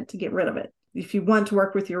intent to get rid of it. If you want to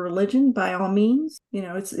work with your religion, by all means,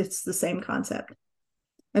 it's the same concept.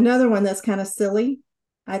 Another one that's kind of silly,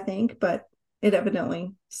 I think, but it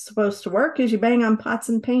evidently is supposed to work, is you bang on pots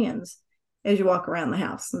and pans as you walk around the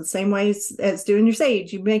house. In the same way as doing your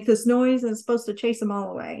sage, you make this noise and it's supposed to chase them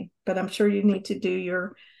all away. But I'm sure you need to do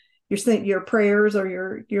your prayers or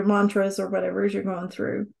your mantras or whatever as you're going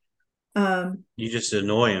through. You just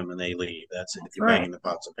annoy them and they leave. That's it. If you're banging the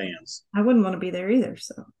pots and pans. I wouldn't want to be there either.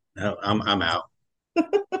 So no, I'm out.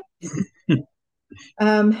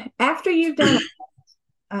 After you've done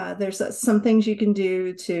it, there's some things you can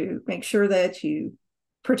do to make sure that you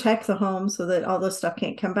protect the home so that all this stuff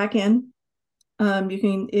can't come back in. You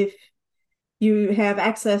can, if you have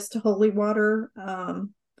access to holy water,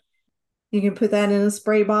 you can put that in a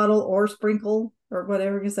spray bottle or sprinkle or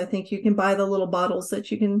whatever, because I think you can buy the little bottles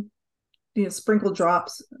that you can, sprinkle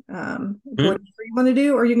drops, whatever you want to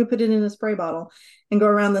do, or you can put it in a spray bottle and go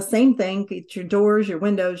around the same thing, get your doors, your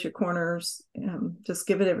windows, your corners, just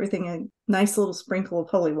give it everything a nice little sprinkle of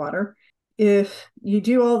holy water. If you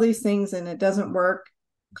do all these things and it doesn't work,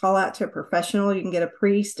 call out to a professional. You can get a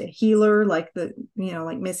priest, a healer, like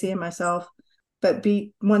Missy and myself. But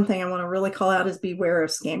one thing I want to really call out is beware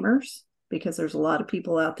of scammers, because there's a lot of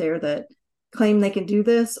people out there that claim they can do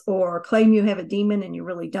this, or claim you have a demon and you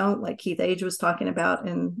really don't, like Keith Age was talking about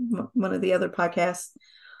in one of the other podcasts.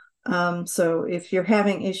 So if you're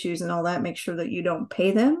having issues and all that, make sure that you don't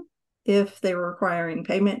pay them if they're requiring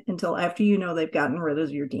payment until after they've gotten rid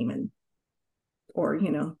of your demon, or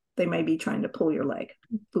they may be trying to pull your leg,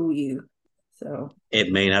 fool you. So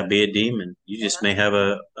it may not be a demon. You just may have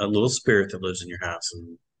a little spirit that lives in your house,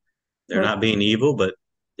 and they're not being evil, but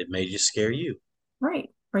it may just scare you. Right.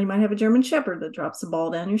 Or you might have a German Shepherd that drops a ball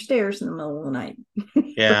down your stairs in the middle of the night.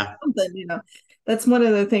 Yeah. That's one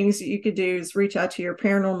of the things that you could do, is reach out to your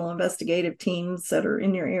paranormal investigative teams that are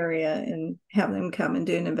in your area and have them come and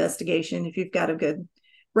do an investigation. If you've got a good,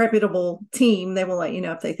 reputable team, they will let you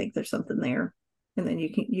know if they think there's something there. And then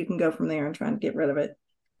you can go from there and try and get rid of it.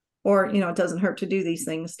 Or, it doesn't hurt to do these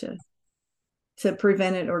things to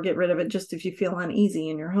prevent it or get rid of it, just if you feel uneasy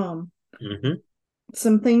in your home.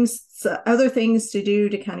 Other things to do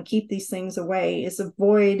to kind of keep these things away is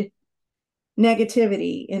avoid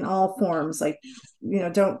negativity in all forms. Like,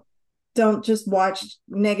 don't just watch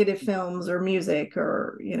negative films or music,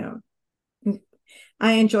 or,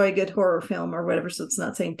 I enjoy a good horror film or whatever. So it's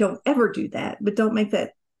not saying don't ever do that, but don't make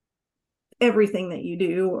that everything that you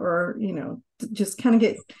do, or, just kind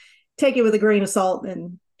of take it with a grain of salt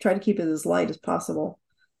and try to keep it as light as possible.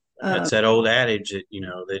 That's that old adage that,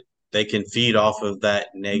 that they can feed off of that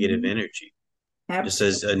negative energy. Just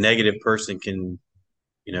as a negative person can,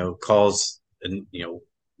 cause,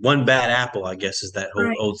 one bad apple, I guess, is that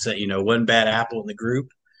whole old saying, one bad apple in the group.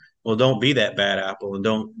 Well, don't be that bad apple, and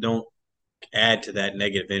don't add to that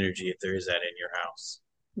negative energy if there is that in your house.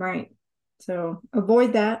 Right. So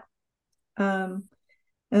avoid that.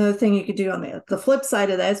 Another thing you could do on the flip side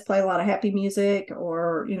of that is play a lot of happy music,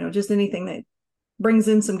 or, just anything that brings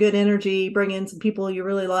in some good energy, bring in some people you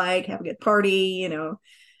really like, have a good party,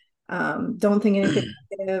 don't think anything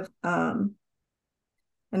negative.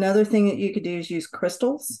 Another thing that you could do is use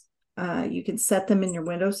crystals. You can set them in your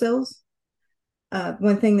windowsills.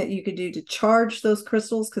 One thing that you could do to charge those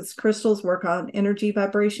crystals, because crystals work on energy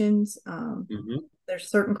vibrations. There's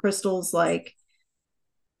certain crystals like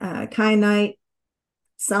kyanite,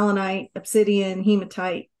 selenite, obsidian,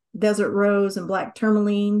 hematite, desert rose, and black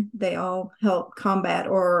tourmaline. They all help combat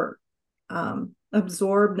or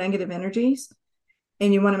absorb negative energies,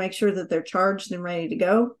 and you want to make sure that they're charged and ready to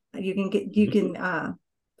go. You can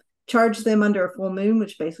charge them under a full moon,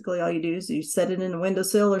 which basically all you do is you set it in a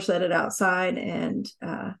windowsill or set it outside, and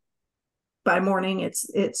by morning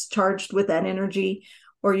it's charged with that energy.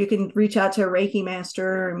 Or you can reach out to a Reiki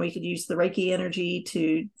master, and we could use the Reiki energy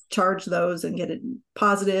to charge those and get it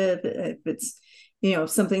positive. If it's,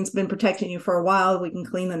 something's been protecting you for a while, we can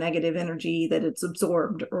clean the negative energy that it's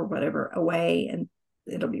absorbed or whatever away, and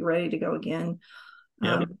it'll be ready to go again.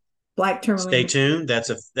 Yep. Black tourmaline. Stay tuned.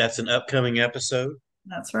 That's an upcoming episode.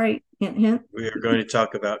 That's right. Hint, hint. We are going to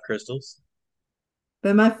talk about crystals.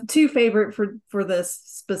 But my two favorite for this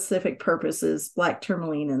specific purpose is black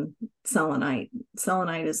tourmaline and selenite.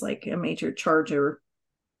 Selenite is like a major charger,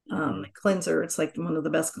 cleanser. It's like one of the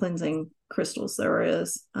best cleansing crystals there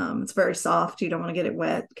is. It's very soft. You don't want to get it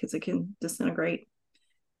wet because it can disintegrate.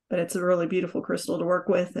 But it's a really beautiful crystal to work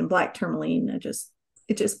with. And black tourmaline,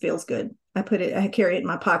 it just feels good. I carry it in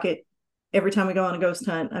my pocket every time we go on a ghost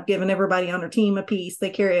hunt. I've given everybody on our team a piece. They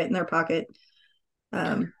carry it in their pocket.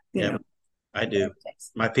 You know. I do.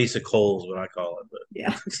 My piece of coal is what I call it. But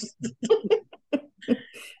yeah.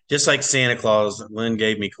 Just like Santa Claus, Lynn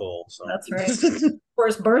gave me coal. So. That's right. For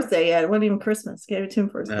his birthday, yeah, it wasn't even Christmas. Gave it to him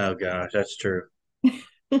for his birthday. Oh gosh, that's true.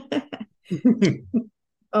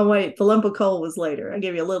 Oh wait, the lump of coal was later. I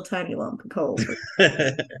gave you a little tiny lump of coal.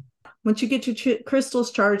 Once you get your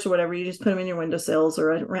crystals charged or whatever, you just put them in your windowsills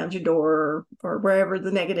or around your door, or wherever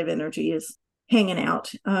the negative energy is hanging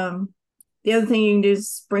out. The other thing you can do is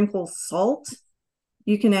sprinkle salt.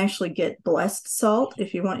 You can actually get blessed salt.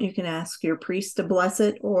 If you want, you can ask your priest to bless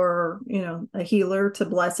it, or, a healer to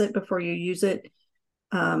bless it before you use it.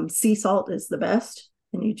 Sea salt is the best,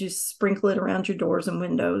 and you just sprinkle it around your doors and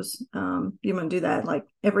windows. You want to do that like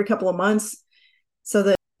every couple of months so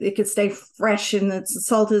that it could stay fresh. And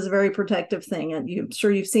salt is a very protective thing. And I'm sure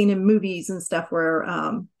you've seen in movies and stuff where,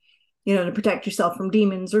 to protect yourself from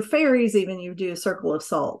demons or fairies, even you do a circle of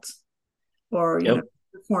salt. Or,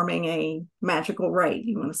 performing a magical rite,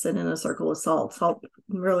 you want to sit in a circle of salt. Salt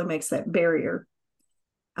really makes that barrier.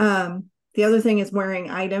 The other thing is wearing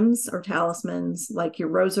items or talismans like your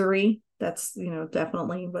rosary. That's,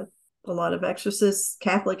 definitely what a lot of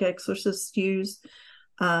Catholic exorcists use,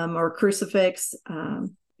 or crucifix.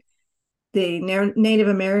 The Native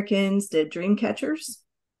Americans did dream catchers.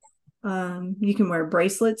 You can wear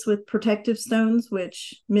bracelets with protective stones,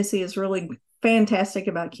 which Missy is really fantastic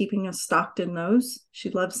about keeping us stocked in those.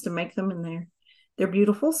 She loves to make them, and they're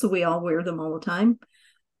beautiful, so we all wear them all the time.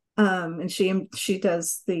 And she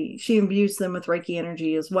imbues them with Reiki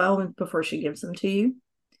energy as well before she gives them to you.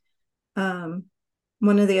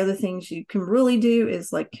 One of the other things you can really do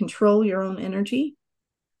is like control your own energy.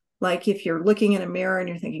 Like if you're looking in a mirror and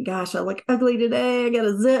you're thinking, gosh, I look ugly today, I got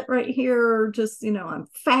a zit right here, or just, I'm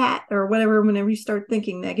fat or whatever. Whenever you start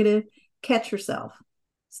thinking negative, catch yourself.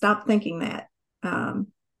 Stop thinking that.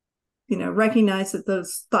 Recognize that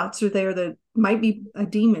those thoughts are there that might be a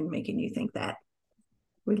demon making you think that.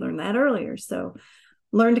 We learned that earlier. So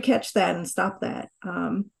learn to catch that and stop that.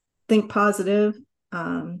 Think positive.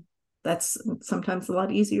 That's sometimes a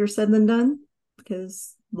lot easier said than done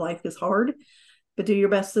because life is hard, but do your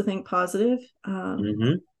best to think positive.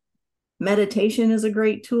 Meditation is a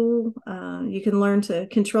great tool. You can learn to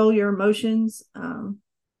control your emotions.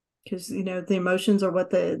 Because the emotions are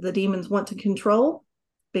what the demons want to control.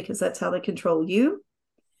 because that's how they control you.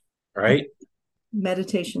 Right.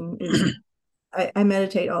 Meditation is, I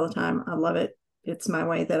meditate all the time. I love it. It's my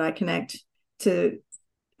way that I connect to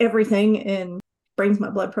everything and brings my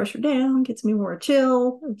blood pressure down, gets me more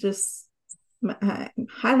chill. I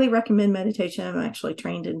highly recommend meditation. I'm actually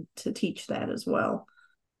trained to teach that as well.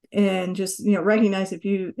 And just, recognize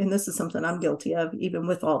and this is something I'm guilty of, even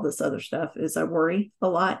with all this other stuff, is I worry a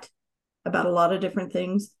lot about a lot of different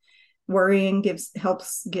things. Worrying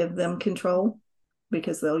helps give them control,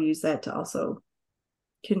 because they'll use that to also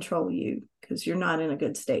control you, because you're not in a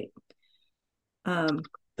good state.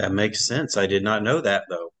 That makes sense. I did not know that,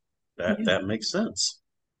 though. That makes sense.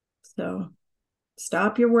 So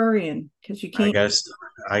stop your worrying, because you can't.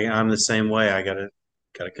 I'm the same way. I gotta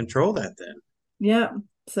control that then. Yeah.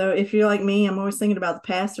 So if you're like me, I'm always thinking about the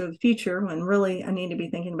past or the future, when really I need to be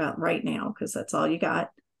thinking about right now, because that's all you got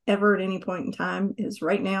ever at any point in time is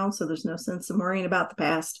right now. So there's no sense in worrying about the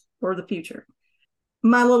past or the future.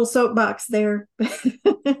 My little soapbox there.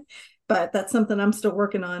 But that's something I'm still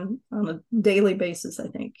working on a daily basis, I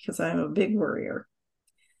think, because I'm a big worrier.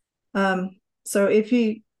 So if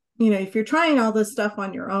you're trying all this stuff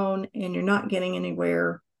on your own and you're not getting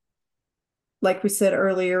anywhere, like we said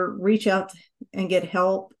earlier, reach out and get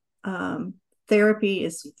help. Therapy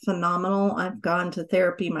is phenomenal. I've gone to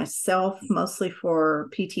therapy myself, mostly for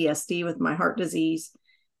PTSD with my heart disease,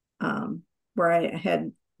 where I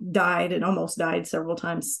had died and almost died several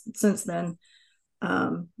times since then.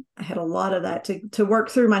 I had a lot of that to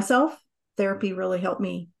work through myself. Therapy really helped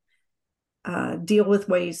me deal with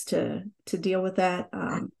ways to deal with that.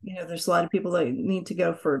 There's a lot of people that need to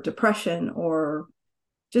go for depression or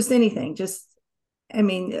just anything.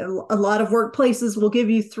 A lot of workplaces will give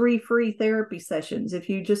you 3 free therapy sessions if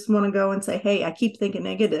you just want to go and say, hey, I keep thinking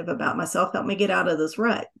negative about myself. Help me get out of this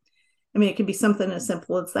rut. It could be something as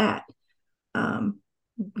simple as that.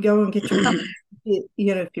 Go and get your help.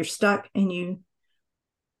 If you're stuck and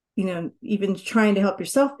even trying to help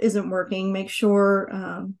yourself isn't working, make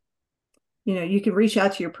sure, you can reach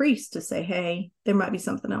out to your priest to say, hey, there might be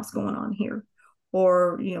something else going on here.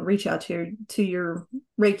 Or, reach out to your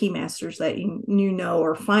Reiki masters that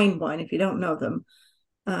or find one if you don't know them,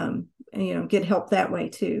 and, get help that way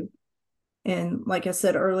too. And like I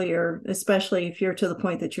said earlier, especially if you're to the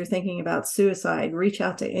point that you're thinking about suicide, reach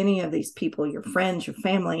out to any of these people, your friends, your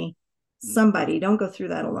family, somebody. Don't go through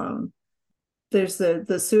that alone. There's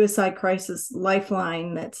the suicide crisis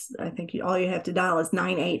lifeline. I think all you have to dial is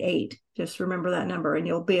 988. Just remember that number and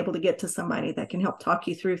you'll be able to get to somebody that can help talk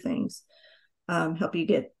you through things. Help you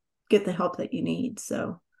get the help that you need.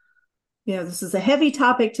 So, this is a heavy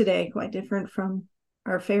topic today, quite different from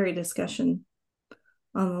our fairy discussion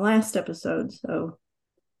on the last episode. So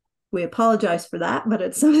we apologize for that, but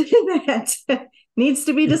it's something that needs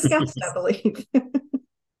to be discussed, I believe.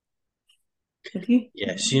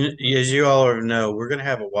 Yes, as you all know, we're going to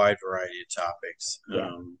have a wide variety of topics.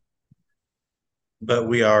 Yeah. But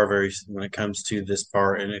we are when it comes to this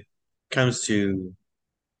part, and it comes to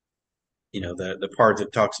the part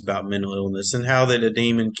that talks about mental illness and how that a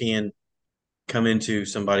demon can come into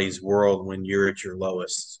somebody's world when you're at your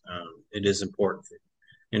lowest. It is important,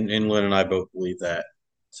 and Lynn and I both believe that.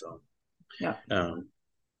 So, yeah. And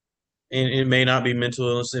it may not be mental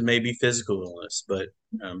illness; it may be physical illness, but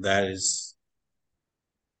that is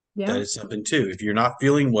something too. If you're not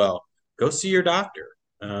feeling well, go see your doctor.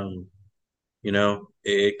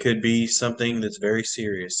 It could be something that's very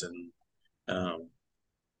serious, and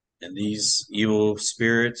these evil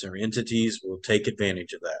spirits or entities will take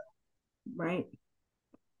advantage of that. Right.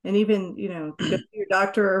 And even, go to your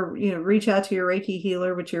doctor or, reach out to your Reiki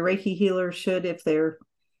healer, which your Reiki healer should, if they're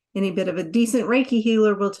any bit of a decent Reiki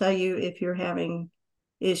healer, will tell you if you're having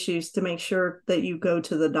issues to make sure that you go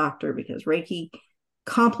to the doctor, because Reiki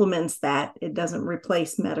complements that. It doesn't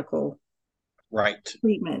replace medical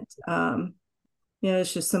treatment.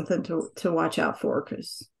 It's just something to watch out for,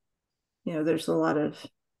 because, there's a lot of,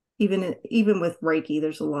 even with Reiki,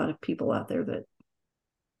 there's a lot of people out there that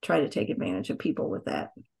try to take advantage of people with that.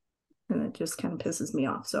 And it just kind of pisses me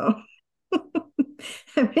off. So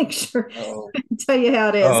I make sure I tell you how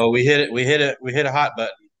it is. Oh, we hit a hot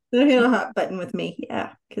button. They hit a hot button with me.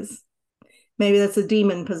 Yeah. Because maybe that's a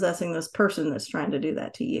demon possessing this person that's trying to do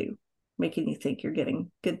that to you, making you think you're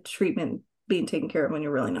getting good treatment, being taken care of when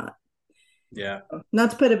you're really not. Yeah.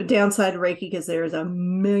 Not to put a downside to Reiki, because there's a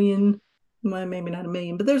million, well, maybe not a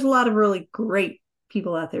million, but there's a lot of really great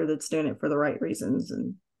people out there that's doing it for the right reasons.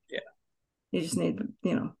 And you just need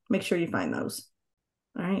to, make sure you find those.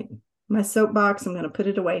 All right. My soapbox, I'm going to put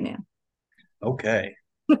it away now. Okay.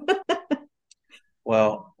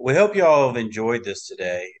 Well, we hope you all have enjoyed this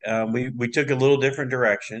today. We took a little different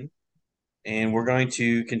direction, and we're going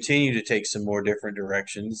to continue to take some more different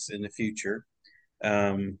directions in the future.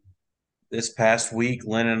 Um, this past week,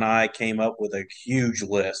 Lynn and I came up with a huge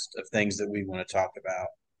list of things that we want to talk about.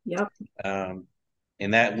 Yep.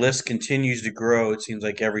 And that list continues to grow. It seems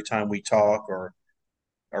like every time we talk or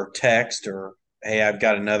text or, hey, I've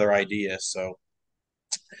got another idea. So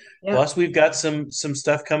Yep. plus we've got some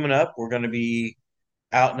stuff coming up. We're going to be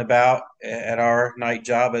out and about at our night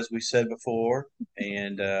job, as we said before,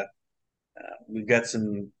 and we've got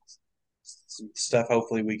some stuff.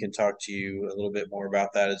 Hopefully, we can talk to you a little bit more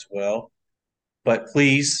about that as well. But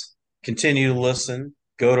please continue to listen.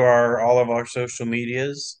 Go to all of our social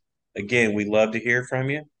medias. Again, we love to hear from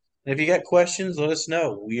you. And if you got questions, let us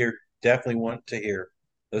know. We are definitely want to hear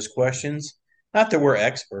those questions. Not that we're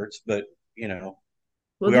experts, but we are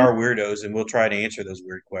weirdos, and we'll try to answer those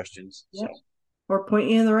weird questions. Yep. So, or point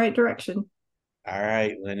you in the right direction. all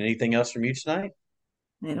right, Lynn. Anything else from you tonight?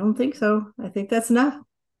 I don't think so. I think that's enough.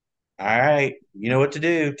 All right. You know what to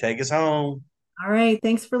do. Take us home. All right.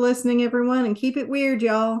 Thanks for listening, everyone, and keep it weird,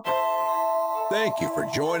 y'all. Thank you for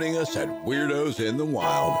joining us at Weirdos in the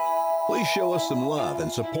Wild. Please show us some love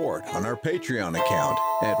and support on our Patreon account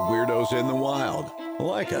at Weirdos in the Wild.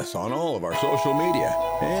 Like us on all of our social media.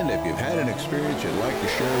 And if you've had an experience you'd like to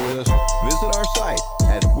share with us, visit our site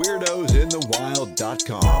at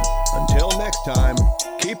weirdosinthewild.com. Until next time,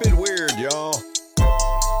 keep it weird, y'all.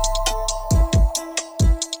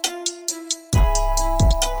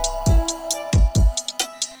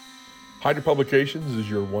 Hydra Publications is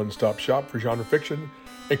your one-stop shop for genre fiction,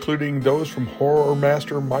 including those from horror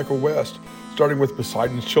master Michael West, starting with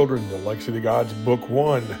Poseidon's Children, The Legacy of the Gods, Book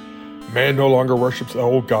 1. Man no longer worships the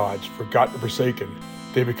old gods, forgotten and forsaken.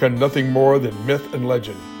 They become nothing more than myth and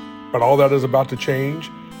legend. But all that is about to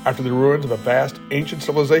change after the ruins of a vast ancient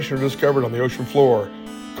civilization are discovered on the ocean floor.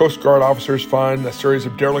 Coast Guard officers find a series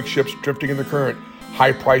of derelict ships drifting in the current,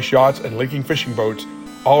 high-priced yachts and leaking fishing boats,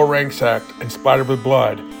 all ransacked and splattered with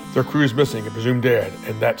blood. Their crew is missing and presumed dead,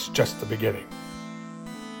 and that's just the beginning.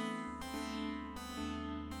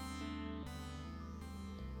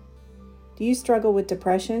 Do you struggle with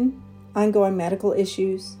depression, ongoing medical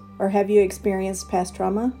issues, or have you experienced past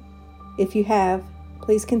trauma? If you have,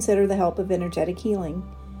 please consider the help of energetic healing.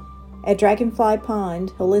 At Dragonfly Pond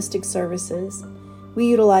Holistic Services, we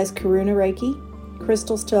utilize Karuna Reiki,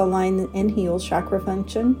 crystals to align and heal chakra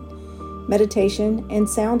function, meditation, and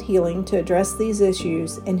sound healing to address these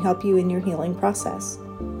issues and help you in your healing process.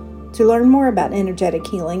 To learn more about energetic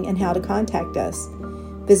healing and how to contact us,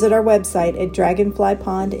 visit our website at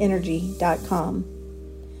dragonflypondenergy.com.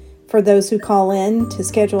 For those who call in to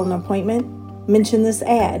schedule an appointment, mention this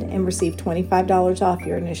ad and receive $25 off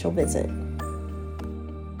your initial visit.